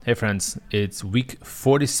Hey friends, it's week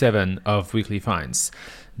 47 of Weekly Finds.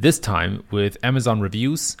 This time with Amazon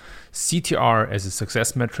reviews, CTR as a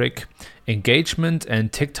success metric, engagement,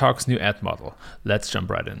 and TikTok's new ad model. Let's jump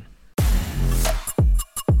right in.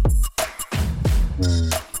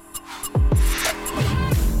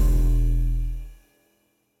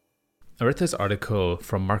 I read this article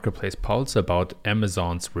from Marketplace Pulse about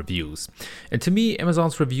Amazon's reviews. And to me,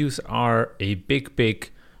 Amazon's reviews are a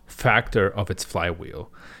big factor of its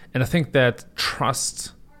flywheel. And I think that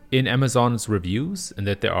trust in Amazon's reviews and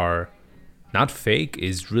that they are not fake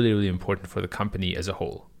is really important for the company as a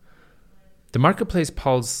whole. The Marketplace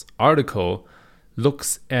Pulse article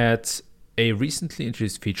looks at a recently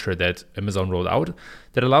introduced feature that Amazon rolled out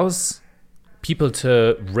that allows people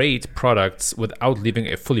to rate products without leaving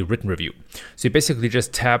a fully written review. So you basically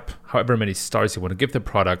just tap however many stars you want to give the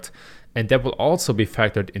product, and that will also be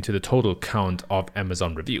factored into the total count of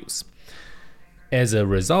Amazon reviews. As a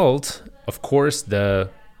result, of course, the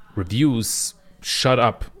reviews shot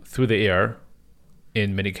up through the air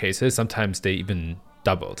in many cases. Sometimes they even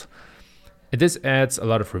doubled. And this adds a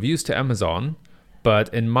lot of reviews to Amazon,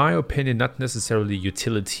 but in my opinion, not necessarily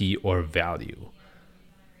utility or value.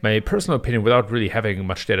 My personal opinion, without really having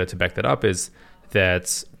much data to back that up, is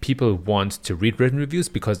that people want to read written reviews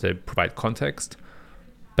because they provide context,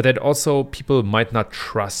 but that also people might not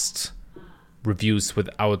trust reviews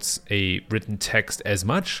without a written text as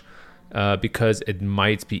much because it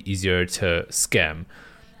might be easier to scam.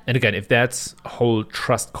 And again, if that whole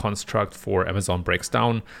trust construct for Amazon breaks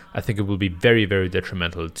down, I think it will be very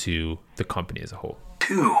detrimental to the company as a whole.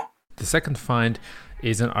 2. The second find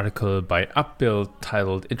is an article by Upbuild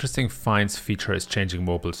titled Interesting Finds Features Changing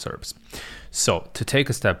Mobile SERPs. So to take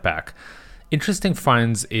a step back, Interesting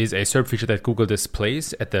Finds is a SERP feature that Google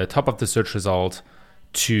displays at the top of the search result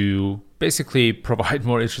to basically provide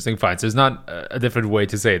more interesting finds. There's not a different way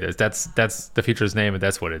to say this. That's the feature's name, and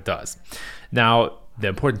that's what it does. Now, the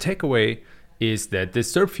important takeaway is that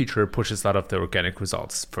this SERP feature pushes a lot of the organic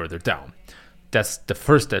results further down. That's the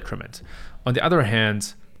first detriment. On the other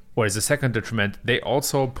hand, or as a second detriment, they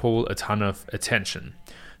also pull a ton of attention.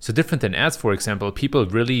 So different than ads, for example, people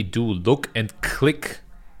really do look and click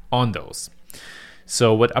on those.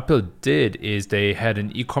 So what Upbuild did is they had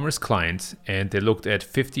an e-commerce client and they looked at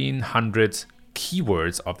 1,500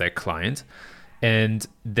 keywords of that client, and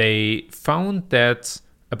they found that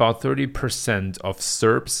about 30% of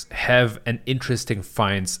SERPs have an interesting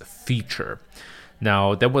finds feature.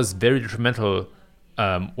 Now, that was very detrimental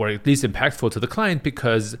or at least impactful to the client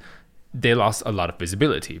because they lost a lot of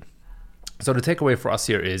visibility. So the takeaway for us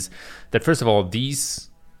here is that, first of all, this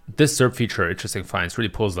SERP feature, Interesting Finds, really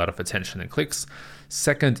pulls a lot of attention and clicks.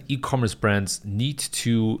 Second, e-commerce brands need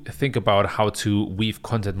to think about how to weave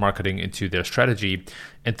content marketing into their strategy.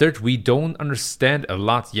 And third, we don't understand a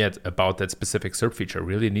lot yet about that specific SERP feature.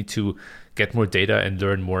 We really need to get more data and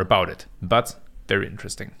learn more about it. But very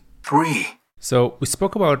interesting. 3. So we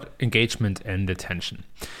spoke about engagement and attention.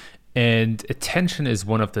 And attention is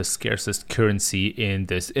one of the scarcest currency in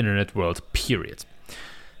this internet world, period.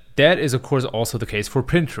 That is, of course, also the case for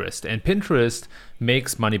Pinterest. And Pinterest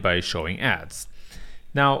makes money by showing ads.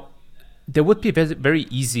 Now, there would be a very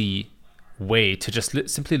easy way to just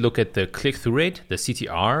simply look at the click-through rate, the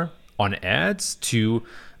CTR, on ads to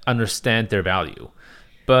understand their value.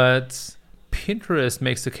 But Pinterest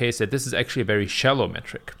makes the case that this is actually a very shallow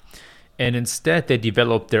metric. And instead, they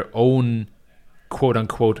developed their own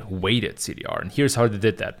quote-unquote weighted CTR. And here's how they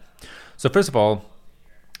did that. So first of all,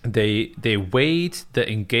 they weighed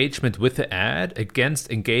the engagement with the ad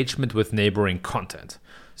against engagement with neighboring content.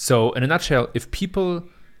 So in a nutshell, if people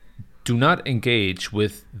do not engage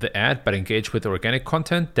with the ad but engage with organic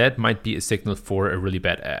content, that might be a signal for a really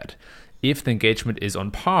bad ad. If the engagement is on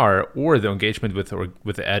par or the engagement with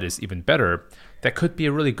the ad is even better, that could be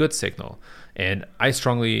a really good signal. And I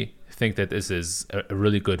strongly think that this is a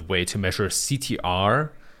really good way to measure CTR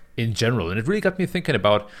in general. And it really got me thinking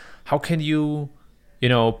about how can you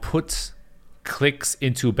put clicks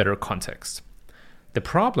into better context. The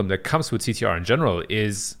problem that comes with CTR in general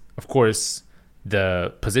is, of course,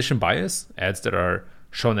 the position bias. Ads that are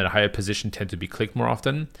shown at a higher position tend to be clicked more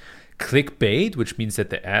often. Clickbait, which means that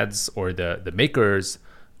the ads or the makers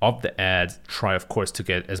of the ad try, of course, to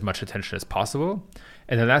get as much attention as possible.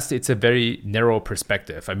 And then lastly, it's a very narrow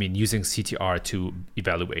perspective. I mean, using CTR to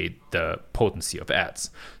evaluate the potency of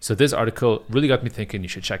ads. So this article really got me thinking you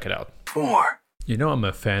should check it out. 4. I'm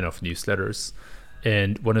a fan of newsletters.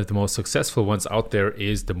 And one of the most successful ones out there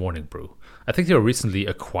is The Morning Brew. I think they were recently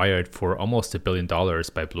acquired for almost $1 billion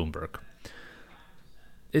by Bloomberg.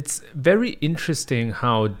 It's very interesting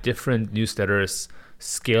how different newsletters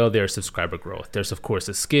scale their subscriber growth. There's, of course,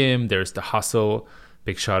 the Skim, there's the Hustle,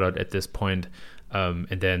 big shout out at this point, and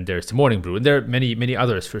then there's the Morning Brew, and there are many, many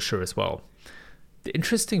others for sure as well. The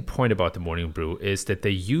interesting point about the Morning Brew is that they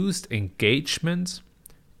used engagement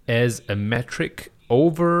as a metric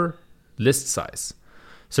over list size.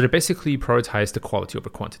 So they basically prioritized the quality over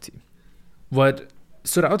quantity. What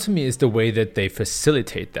stood out to me is the way that they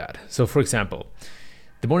facilitate that. So for example,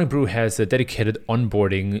 the Morning Brew has a dedicated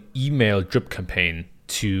onboarding email drip campaign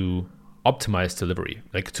to optimize delivery,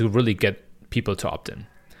 like to really get people to opt in.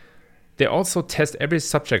 They also test every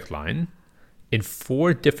subject line in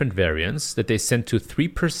 4 different variants that they send to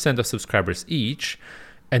 3% of subscribers each,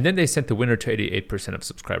 and then they sent the winner to 88% of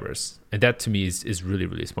subscribers. And that to me is really,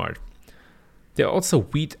 really smart. They also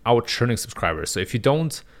weed out churning subscribers. So if you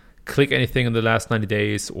don't click anything in the last 90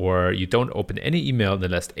 days or you don't open any email in the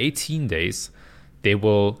last 18 days, they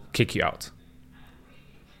will kick you out.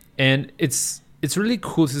 And it's really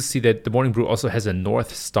cool to see that the Morning Brew also has a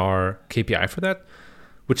North Star KPI for that,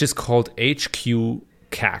 which is called HQ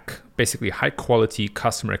CAC, basically high quality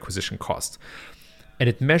customer acquisition cost. And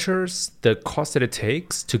it measures the cost that it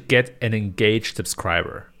takes to get an engaged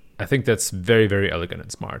subscriber. I think that's very, very elegant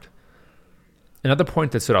and smart. Another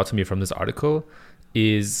point that stood out to me from this article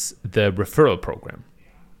is the referral program.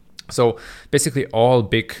 So basically all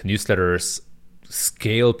big newsletters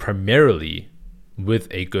scale primarily with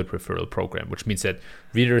a good referral program, which means that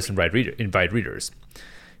readers invite readers.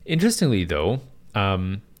 Interestingly though,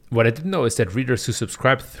 what I didn't know is that readers who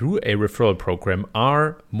subscribe through a referral program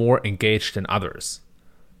are more engaged than others.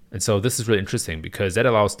 And so this is really interesting because that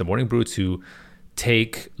allows the Morning Brew to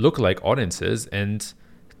take lookalike audiences and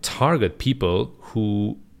target people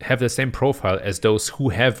who have the same profile as those who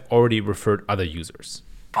have already referred other users.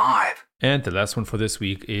 5. And the last one for this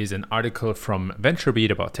week is an article from VentureBeat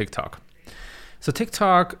about TikTok. So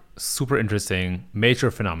TikTok, super interesting, major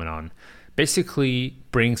phenomenon, basically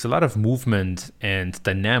brings a lot of movement and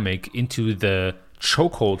dynamic into the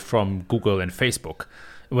chokehold from Google and Facebook.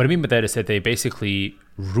 What I mean by that is that they basically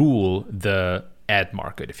rule the ad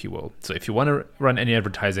market, if you will. So if you want to run any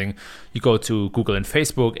advertising, you go to Google and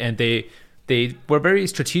Facebook, and they were very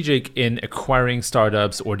strategic in acquiring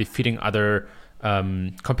startups or defeating other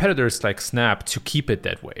competitors like Snap to keep it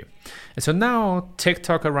that way. And so now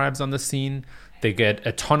TikTok arrives on the scene. They get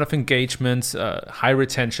a ton of engagement, high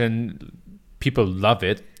retention. People love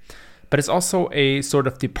it. But it's also a sort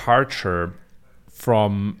of departure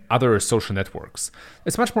from other social networks.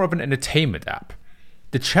 It's much more of an entertainment app.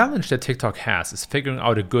 The challenge that TikTok has is figuring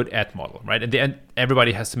out a good ad model, right? In the end,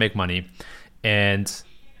 everybody has to make money, and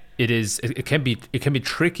it can be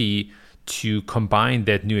tricky to combine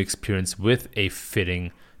that new experience with a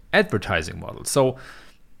fitting advertising model. So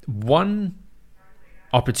one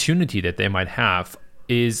opportunity that they might have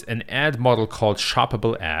is an ad model called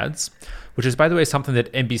shoppable ads, which is, by the way, something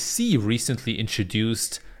that NBC recently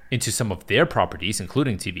introduced into some of their properties,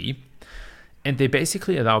 including TV. And they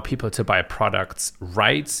basically allow people to buy products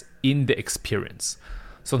right in the experience.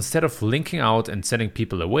 So instead of linking out and sending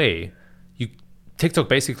people away, TikTok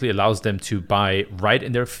basically allows them to buy right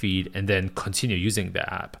in their feed and then continue using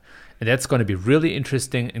the app. And that's going to be really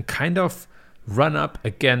interesting and kind of run up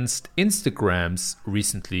against Instagram's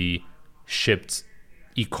recently shipped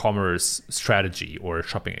e-commerce strategy or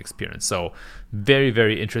shopping experience. So very,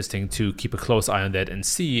 very interesting to keep a close eye on that and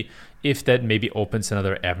see if that maybe opens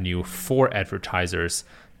another avenue for advertisers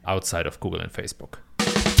outside of Google and Facebook.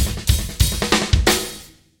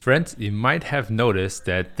 Friends, you might have noticed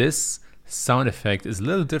that this sound effect is a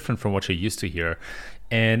little different from what you're used to hear.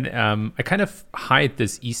 And I kind of hide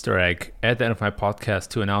this Easter egg at the end of my podcast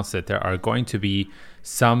to announce that there are going to be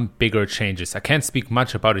some bigger changes. I can't speak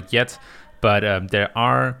much about it yet, but there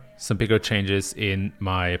are some bigger changes in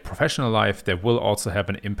my professional life that will also have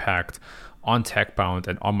an impact on TechBound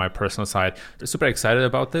and on my personal side. I'm super excited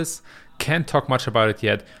about this. Can't talk much about it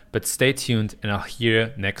yet, but stay tuned and I'll hear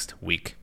you next week.